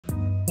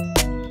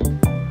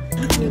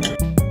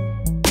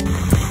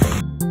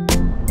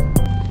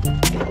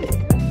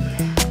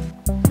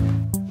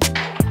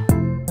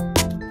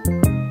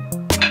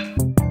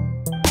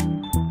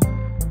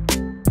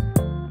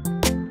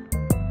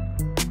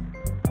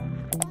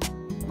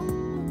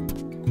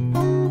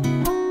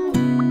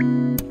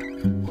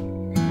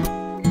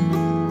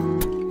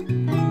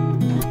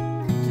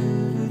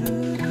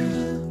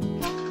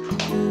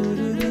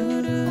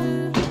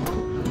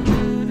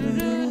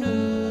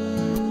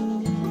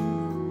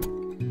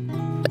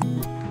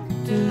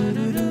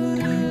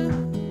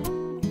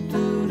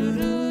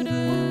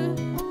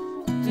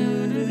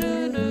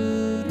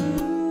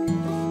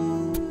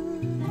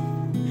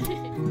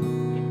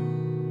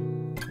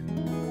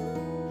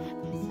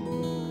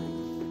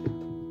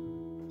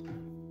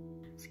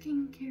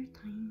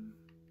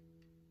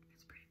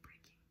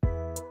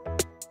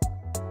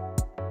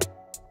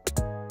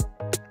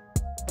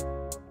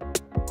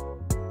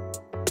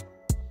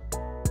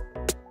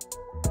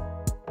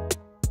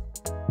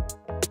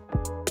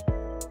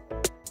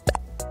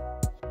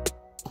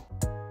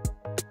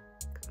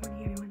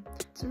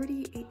It's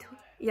already 8.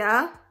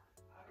 Yeah?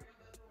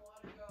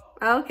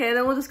 Okay,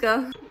 then we'll just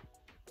go.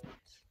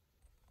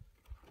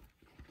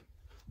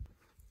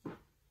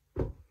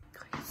 God,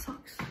 it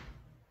sucks.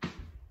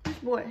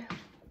 Boy.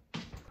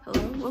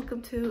 Hello,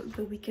 welcome to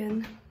the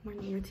weekend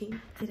morning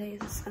routine. Today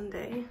is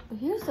Sunday. Oh,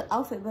 here's the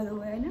outfit, by the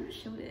way. I never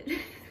showed it.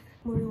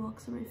 Morning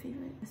walks are my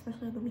favorite,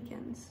 especially on the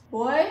weekends.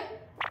 Boy?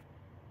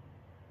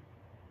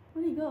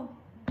 Where'd he go?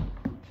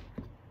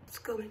 Let's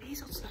go, maybe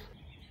he's outside.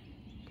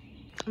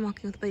 I'm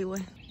walking with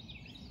Buddyboy.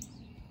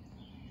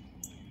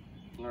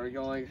 Are we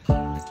going?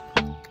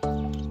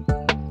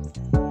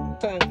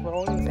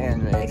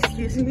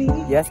 Excuse me?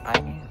 Yes, I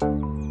am.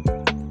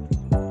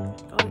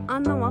 Going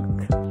on the walk.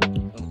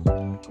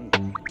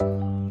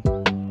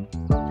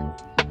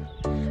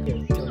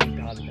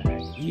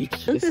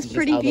 Look at this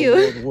pretty view.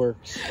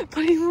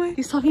 Buddyboy,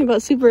 he's talking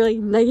about super like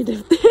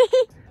negative things.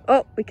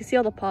 Oh, we can see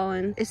all the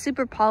pollen. It's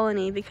super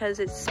polleny because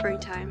it's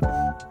springtime.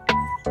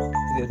 You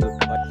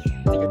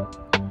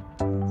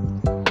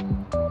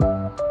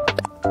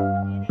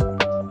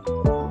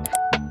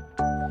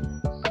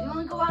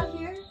wanna go out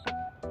here?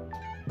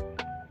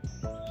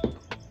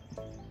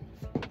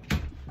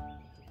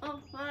 Oh,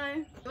 hi.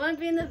 You wanna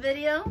be in the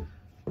video?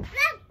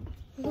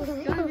 You wanna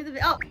be in the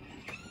video? Oh!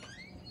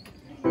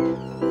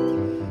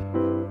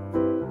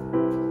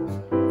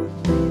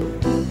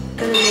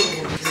 Gonna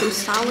make some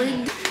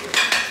salad.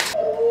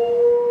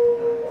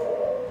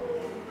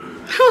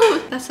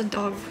 That's a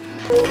dog.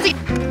 I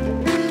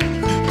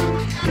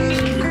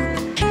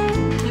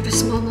have a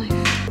small knife.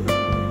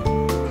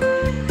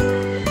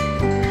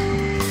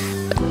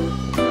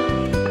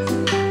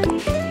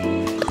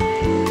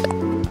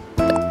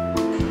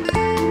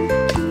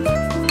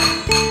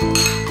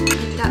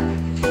 Like that.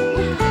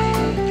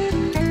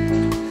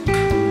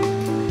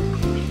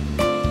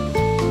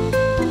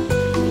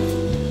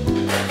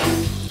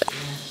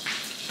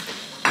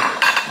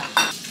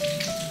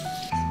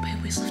 I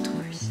always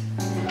leftovers.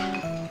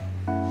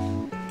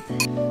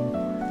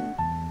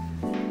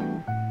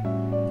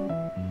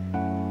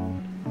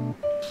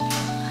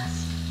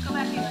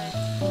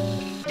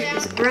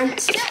 Brent.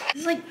 This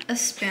is like a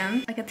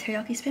spam, like a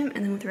teriyaki spam,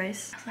 and then with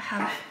rice. I also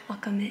have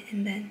wakame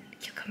and then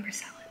cucumber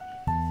salad.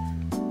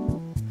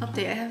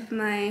 Update: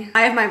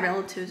 I have my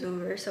relatives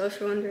over, so if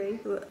you're wondering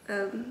who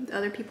the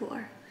other people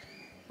are.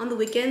 On the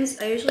weekends,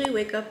 I usually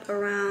wake up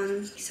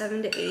around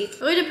 7 to 8.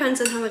 It really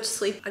depends on how much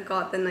sleep I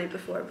got the night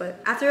before,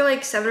 but after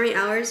like 7 or 8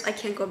 hours, I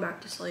can't go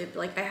back to sleep.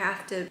 Like I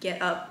have to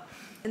get up.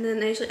 And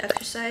then I usually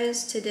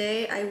exercise.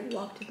 Today, I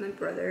walked with my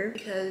brother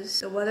because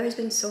the weather has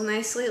been so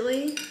nice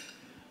lately.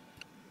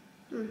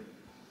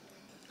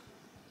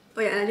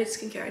 Oh yeah, and I did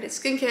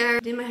skincare.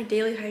 Did my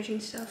daily hygiene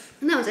stuff.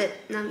 And that was it.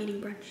 Now I'm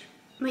eating brunch.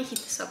 I might heat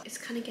this up. It's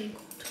kind of getting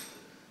cold.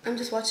 I'm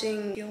just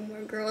watching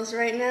Gilmore Girls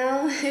right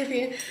now.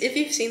 If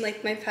you've seen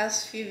like my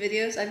past few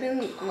videos, I've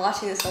been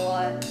watching this a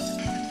lot.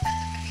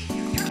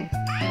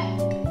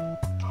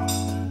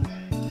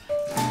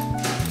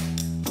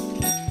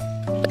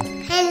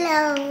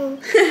 Hello.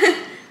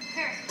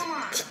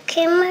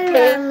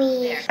 Camera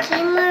me.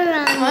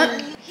 Camera me. What?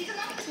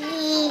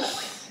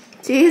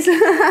 Cheese. Cheese.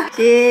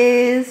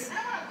 Cheese.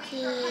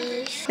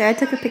 Cheese. There, I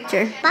took a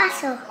picture.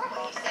 Baso.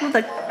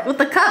 With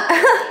the cup.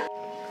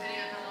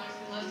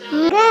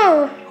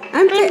 No.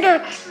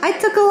 I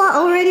took a lot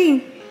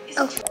already.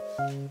 Oh.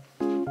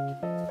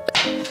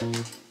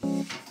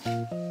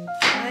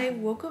 I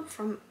woke up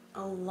from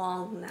a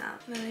long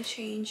nap. And then I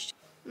changed.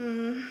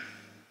 I'm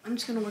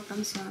just gonna work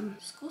on some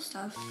school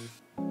stuff.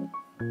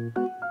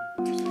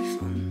 It's really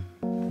fun.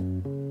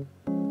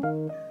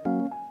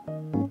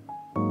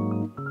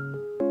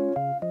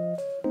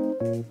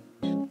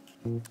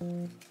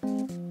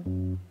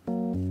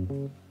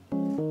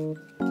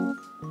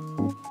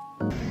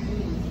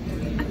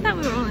 I thought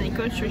we were only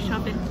grocery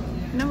shopping.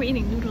 Now we're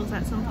eating noodles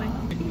at some point.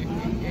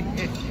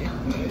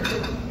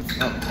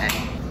 Okay.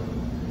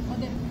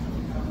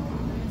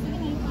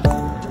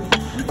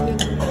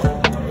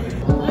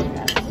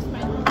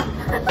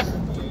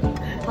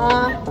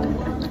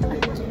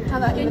 How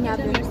about you?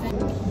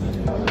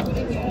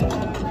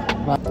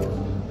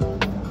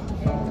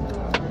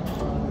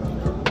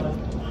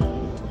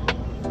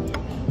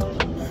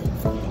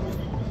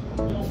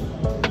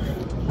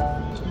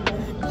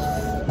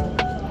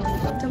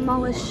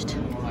 Demolished.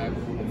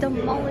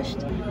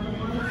 Demolished.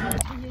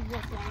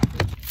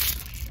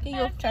 Here you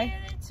go, try.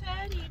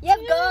 You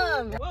have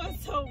gum! Oh,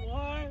 it's so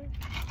warm.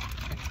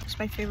 It's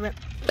my favorite.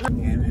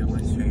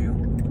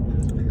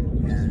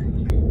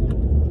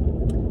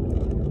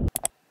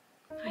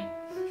 Hi.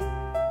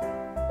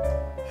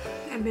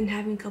 I've been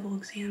having a couple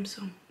exams,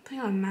 so I'm putting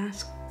on a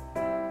mask.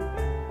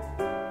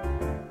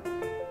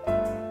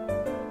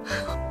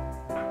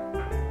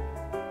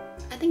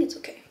 I think it's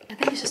okay. I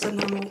think it's just a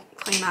normal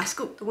clay mask.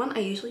 Oh, the one I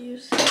usually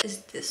use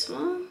is this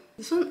one.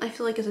 This one I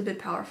feel like is a bit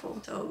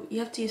powerful. So you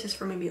have to use this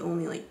for maybe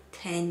only like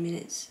 10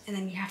 minutes and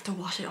then you have to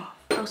wash it off.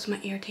 Or else it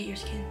might irritate your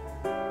skin.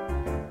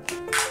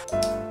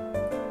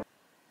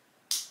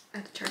 I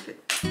have to charge it.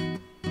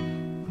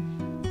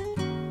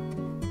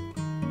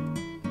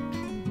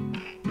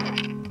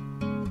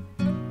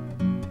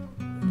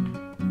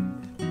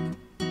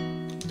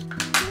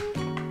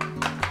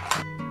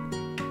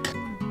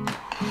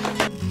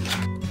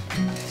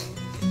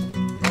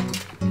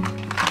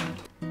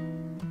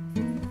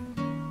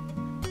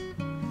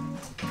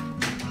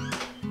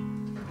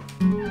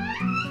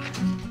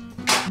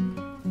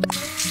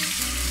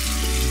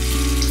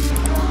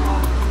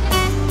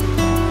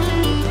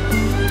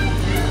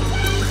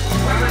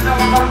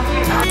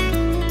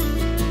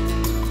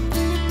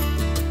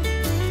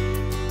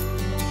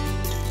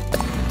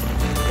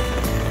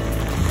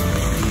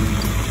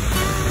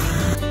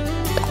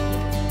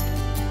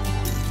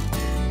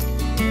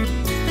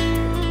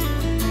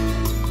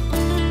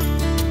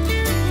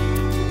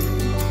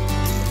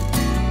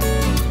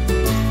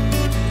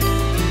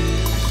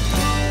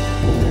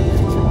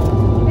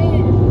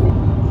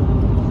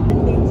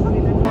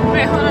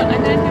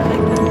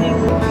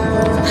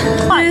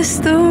 It's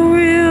the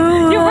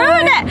real. You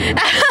ruined it!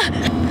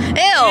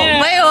 Ew,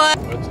 wait, what?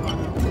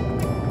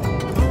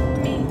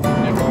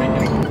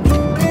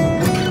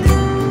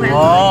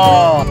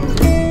 Oh.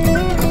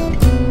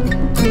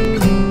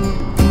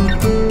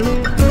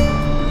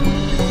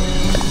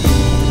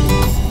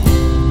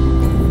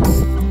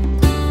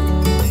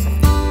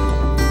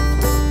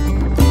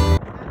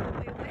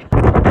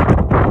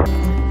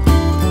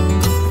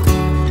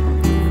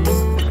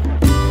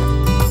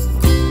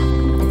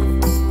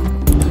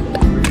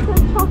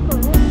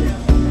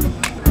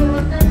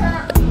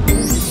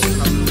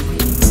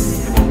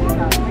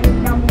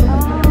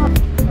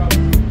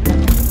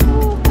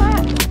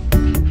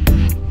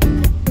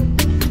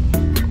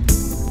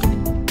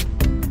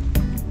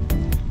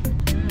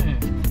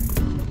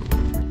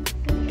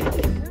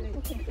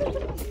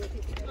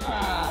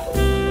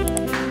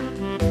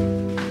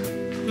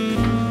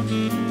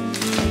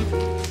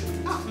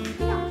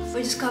 We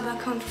just got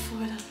back home from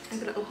Florida. I'm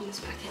gonna open this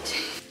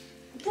package.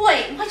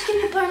 Boy, why'd you give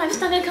me a burn? I'm just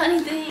not gonna cut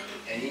anything.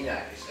 Any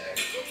night, you say.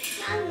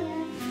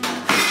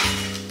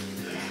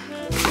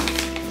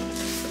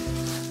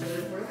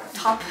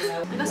 Top.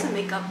 I got some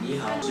makeup.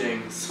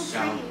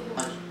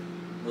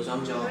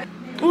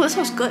 Oh, this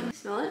smells good.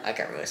 Smell it? I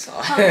can't really smell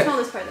Oh, smell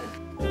this part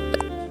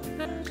then.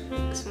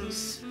 This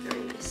one's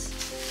very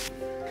nice.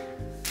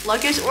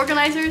 Luggage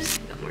organizers.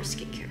 Got more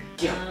skincare.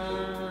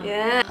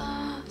 Yeah.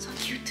 Oh, so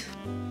cute.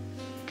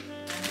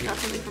 Got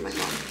something for my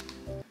mom.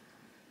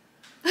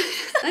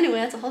 Anyway,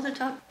 that's a halter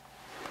top.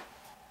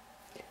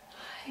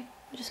 Hi.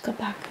 I just got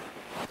back.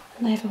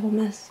 And I have a whole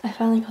mess. I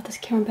finally got this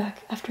camera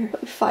back after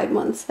like 5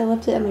 months. I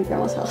left it at my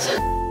grandma's house.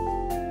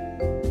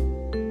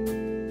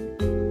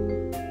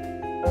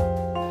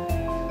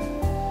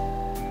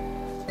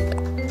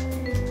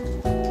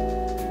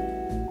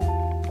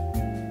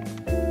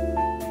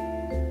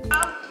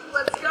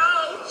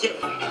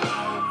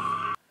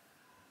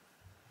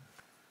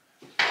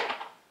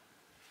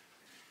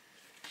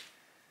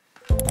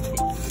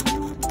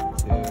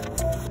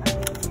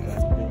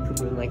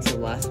 Like the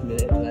last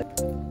minute.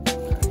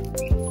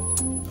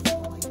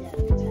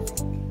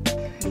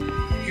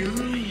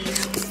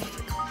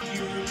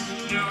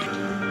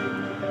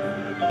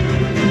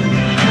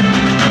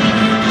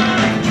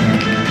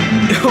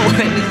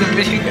 When is the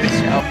video gonna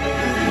show?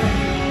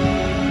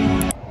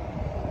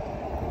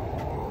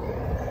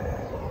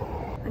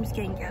 I'm just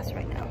getting gas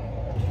right now.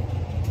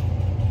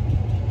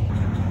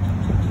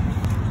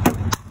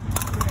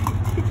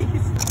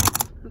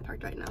 I'm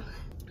parked right now.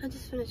 I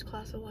just finished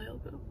class a while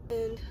ago.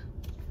 And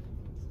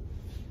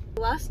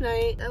last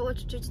night I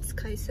watched Jujutsu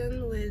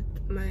Kaisen with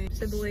my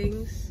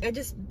siblings. I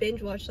just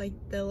binge watched like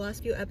the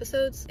last few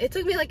episodes. It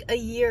took me like a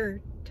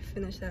year to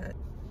finish that.